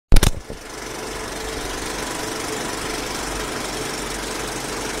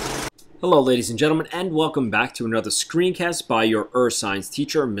Hello ladies and gentlemen, and welcome back to another screencast by your Earth Science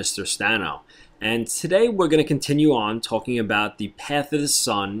teacher, Mr. Stano. And today we're going to continue on talking about the path of the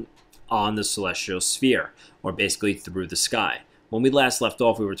sun on the celestial sphere, or basically through the sky. When we last left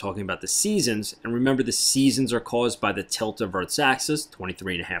off, we were talking about the seasons, and remember the seasons are caused by the tilt of Earth's axis,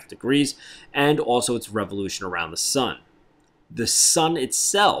 23.5 degrees, and also its revolution around the sun. The sun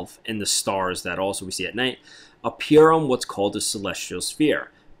itself, and the stars that also we see at night, appear on what's called the celestial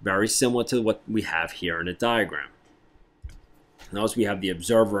sphere. Very similar to what we have here in the diagram. Notice we have the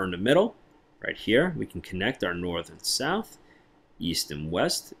observer in the middle. Right here, we can connect our north and south, east and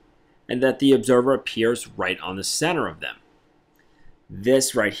west, and that the observer appears right on the center of them.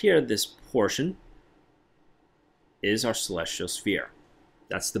 This right here, this portion, is our celestial sphere.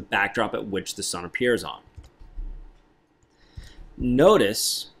 That's the backdrop at which the sun appears on.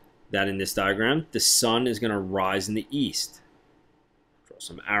 Notice that in this diagram, the sun is going to rise in the east.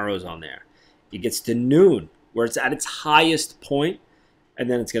 Some arrows on there. It gets to noon, where it's at its highest point,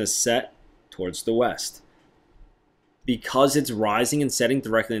 and then it's going to set towards the west. Because it's rising and setting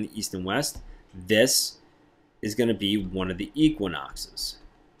directly in the east and west, this is going to be one of the equinoxes.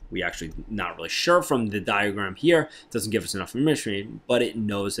 We actually not really sure from the diagram here. It doesn't give us enough information, but it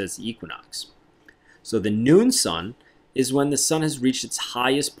knows as the equinox. So the noon sun is when the sun has reached its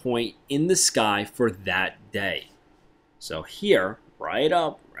highest point in the sky for that day. So here, right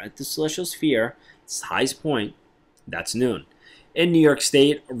up at the celestial sphere, its highest point, that's noon. In New York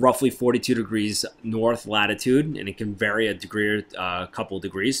State, roughly 42 degrees north latitude, and it can vary a degree or a couple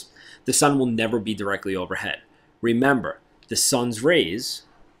degrees, the sun will never be directly overhead. Remember, the sun's rays,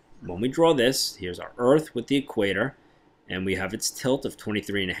 when we draw this, here's our Earth with the equator, and we have its tilt of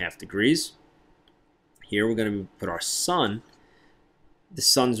 23.5 degrees. Here we're going to put our sun. The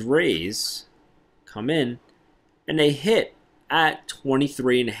sun's rays come in, and they hit at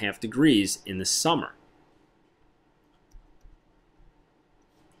 23.5 degrees in the summer.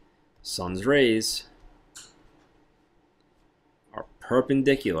 Sun's rays are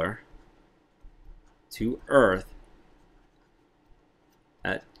perpendicular to Earth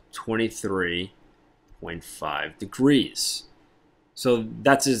at 23.5 degrees. So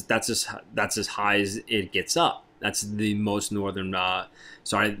that's as high as it gets up. That's the most northern.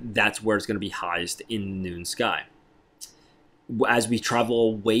 That's where it's going to be highest in the noon sky. As we travel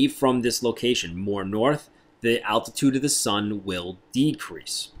away from this location, more north, the altitude of the sun will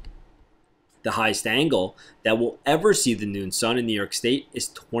decrease. The highest angle that we'll ever see the noon sun in New York State is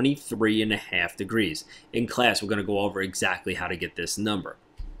 23.5 degrees. In class, we're going to go over exactly how to get this number.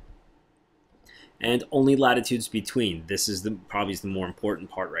 And only latitudes between. This is probably the more important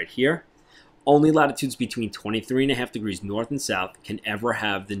part right here. Only latitudes between 23.5 degrees north and south can ever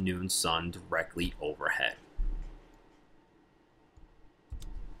have the noon sun directly overhead.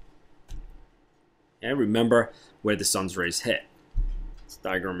 And remember where the sun's rays hit. This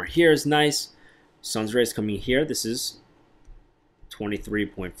diagram right here is nice. Sun's rays coming here. This is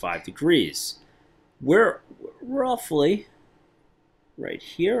 23.5 degrees. We're roughly right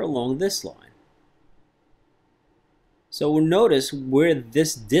here along this line. So we'll notice we're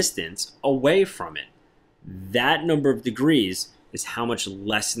this distance away from it. That number of degrees is how much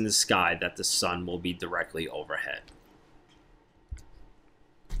less in the sky that the sun will be directly overhead.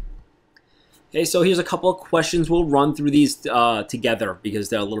 Okay, so here's a couple of questions. We'll run through these together because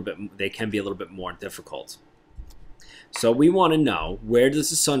they can be a little bit more difficult. So we want to know, where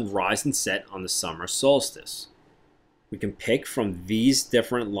does the sun rise and set on the summer solstice? We can pick from these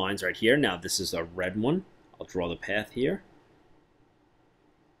different lines right here. Now this is a red one. I'll draw the path here.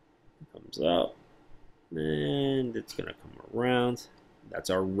 It comes up, and it's going to come around. That's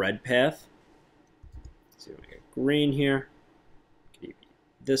our red path. Let's see if we get green here. Maybe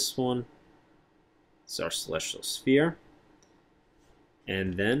this one. It's our celestial sphere.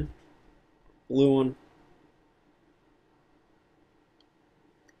 And then blue one.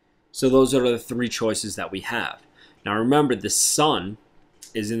 So those are the three choices that we have. Now remember, the sun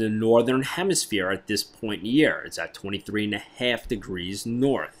is in the northern hemisphere at this point in the year. It's at 23.5 degrees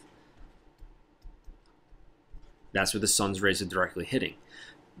north. That's where the sun's rays are directly hitting.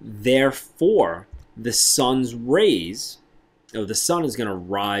 Therefore, the sun's rays, the sun is going to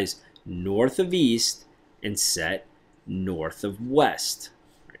rise north of east and set north of west,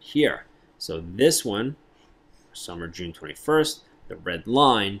 right here. So this one, summer June 21st, the red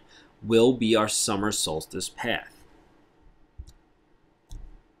line, will be our summer solstice path.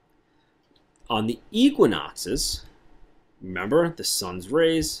 On the equinoxes, remember the sun's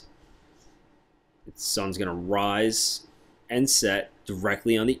rays, the sun's going to rise and set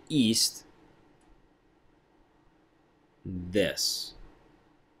directly on the east. This.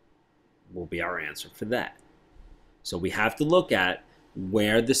 will be our answer for that. So we have to look at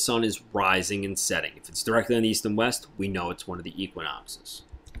where the sun is rising and setting. If it's directly on the east and west, we know it's one of the equinoxes.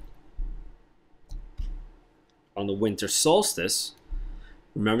 On the winter solstice,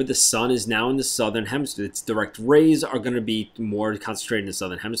 remember the sun is now in the southern hemisphere. Its direct rays are going to be more concentrated in the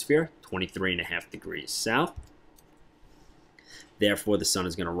southern hemisphere, 23.5 degrees south. Therefore, the sun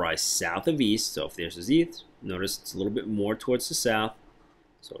is going to rise south of east. So if there's the east, notice it's a little bit more towards the south.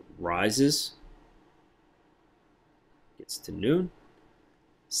 So it rises, gets to noon,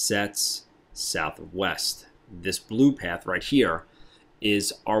 sets south of west. This blue path right here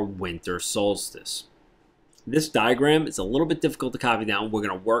is our winter solstice. This diagram is a little bit difficult to copy down. We're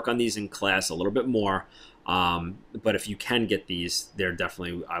going to work on these in class a little bit more. But if you can get these,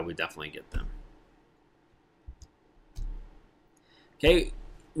 I would definitely get them. Okay,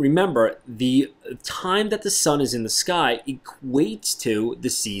 remember, the time that the sun is in the sky equates to the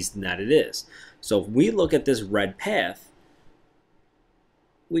season that it is. So if we look at this red path,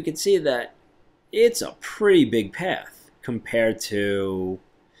 we can see that it's a pretty big path compared to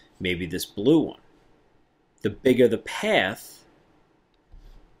maybe this blue one. The bigger the path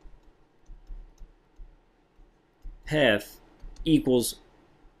equals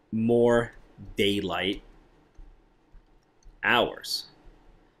more daylight hours.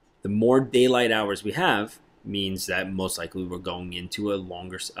 The more daylight hours we have means that most likely we're going into a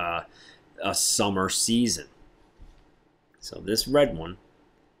longer a summer season. So this red one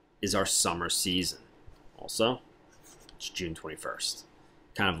is our summer season. Also, it's June 21st.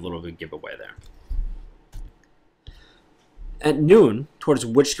 Kind of a little bit of giveaway there. At noon, towards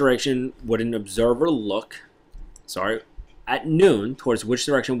which direction would an observer look? At noon, towards which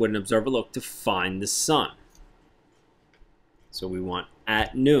direction would an observer look to find the sun? So we want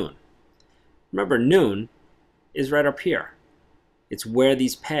at noon. Remember, noon is right up here. It's where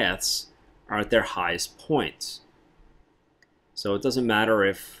these paths are at their highest points. So it doesn't matter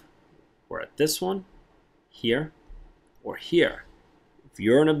if we're at this one, here, or here. If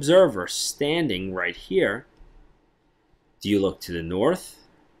you're an observer standing right here, do you look to the north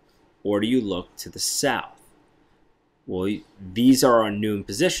or do you look to the south? Well, these are our noon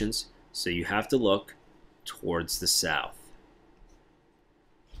positions, so you have to look towards the south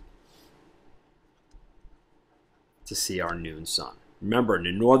to see our noon sun. Remember, in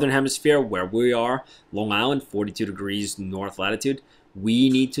the northern hemisphere where we are, Long Island, 42 degrees north latitude, we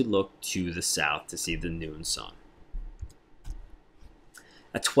need to look to the south to see the noon sun.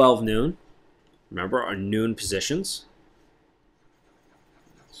 At 12 noon, remember our noon positions.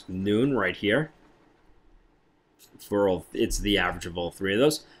 So noon right here. It's the average of all three of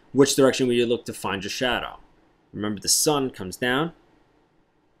those. Which direction will you look to find your shadow? Remember, the sun comes down,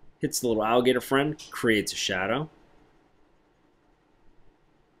 hits the little alligator friend, creates a shadow.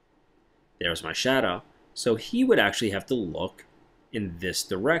 There's my shadow. So he would actually have to look in this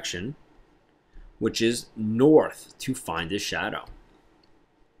direction, which is north, to find his shadow.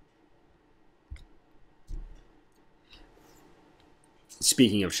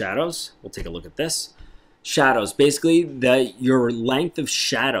 Speaking of shadows, we'll take a look at this. Shadows, basically, your length of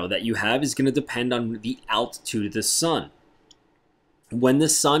shadow that you have is going to depend on the altitude of the sun. When the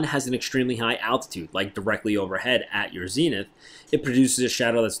sun has an extremely high altitude, like directly overhead at your zenith, it produces a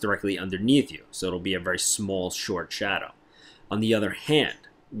shadow that's directly underneath you. So it'll be a very small, short shadow. On the other hand,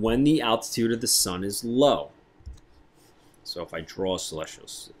 when the altitude of the sun is low, so if I draw a celestial,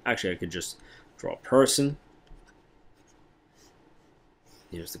 actually I could just draw a person.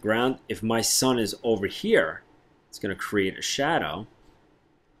 Here's the ground. If my sun is over here, it's going to create a shadow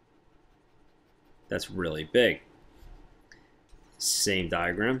that's really big. Same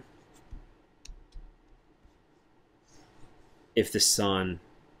diagram. If the sun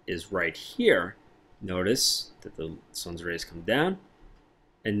is right here, notice that the sun's rays come down,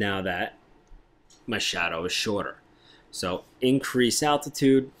 and now that my shadow is shorter. So increase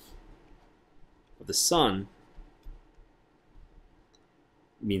altitude of the sun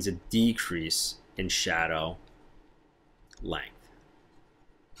means a decrease in shadow length.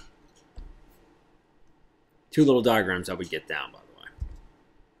 Two little diagrams that we get down, by the way.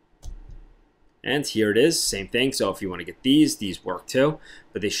 And here it is, same thing. So if you want to get these work too,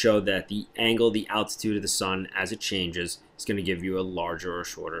 but they show that the angle, the altitude of the sun as it changes is going to give you a larger or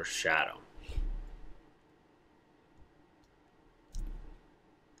shorter shadow.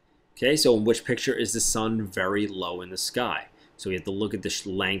 Okay, so in which picture is the sun very low in the sky? So we have to look at the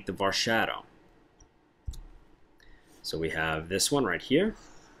length of our shadow. So we have this one right here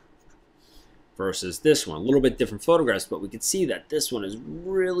versus this one. A little bit different photographs, but we can see that this one is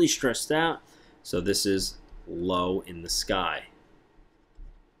really stretched out. So this is low in the sky.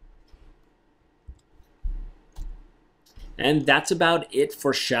 And that's about it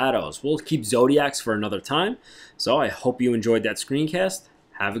for shadows. We'll keep zodiacs for another time. So I hope you enjoyed that screencast.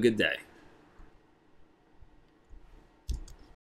 Have a good day.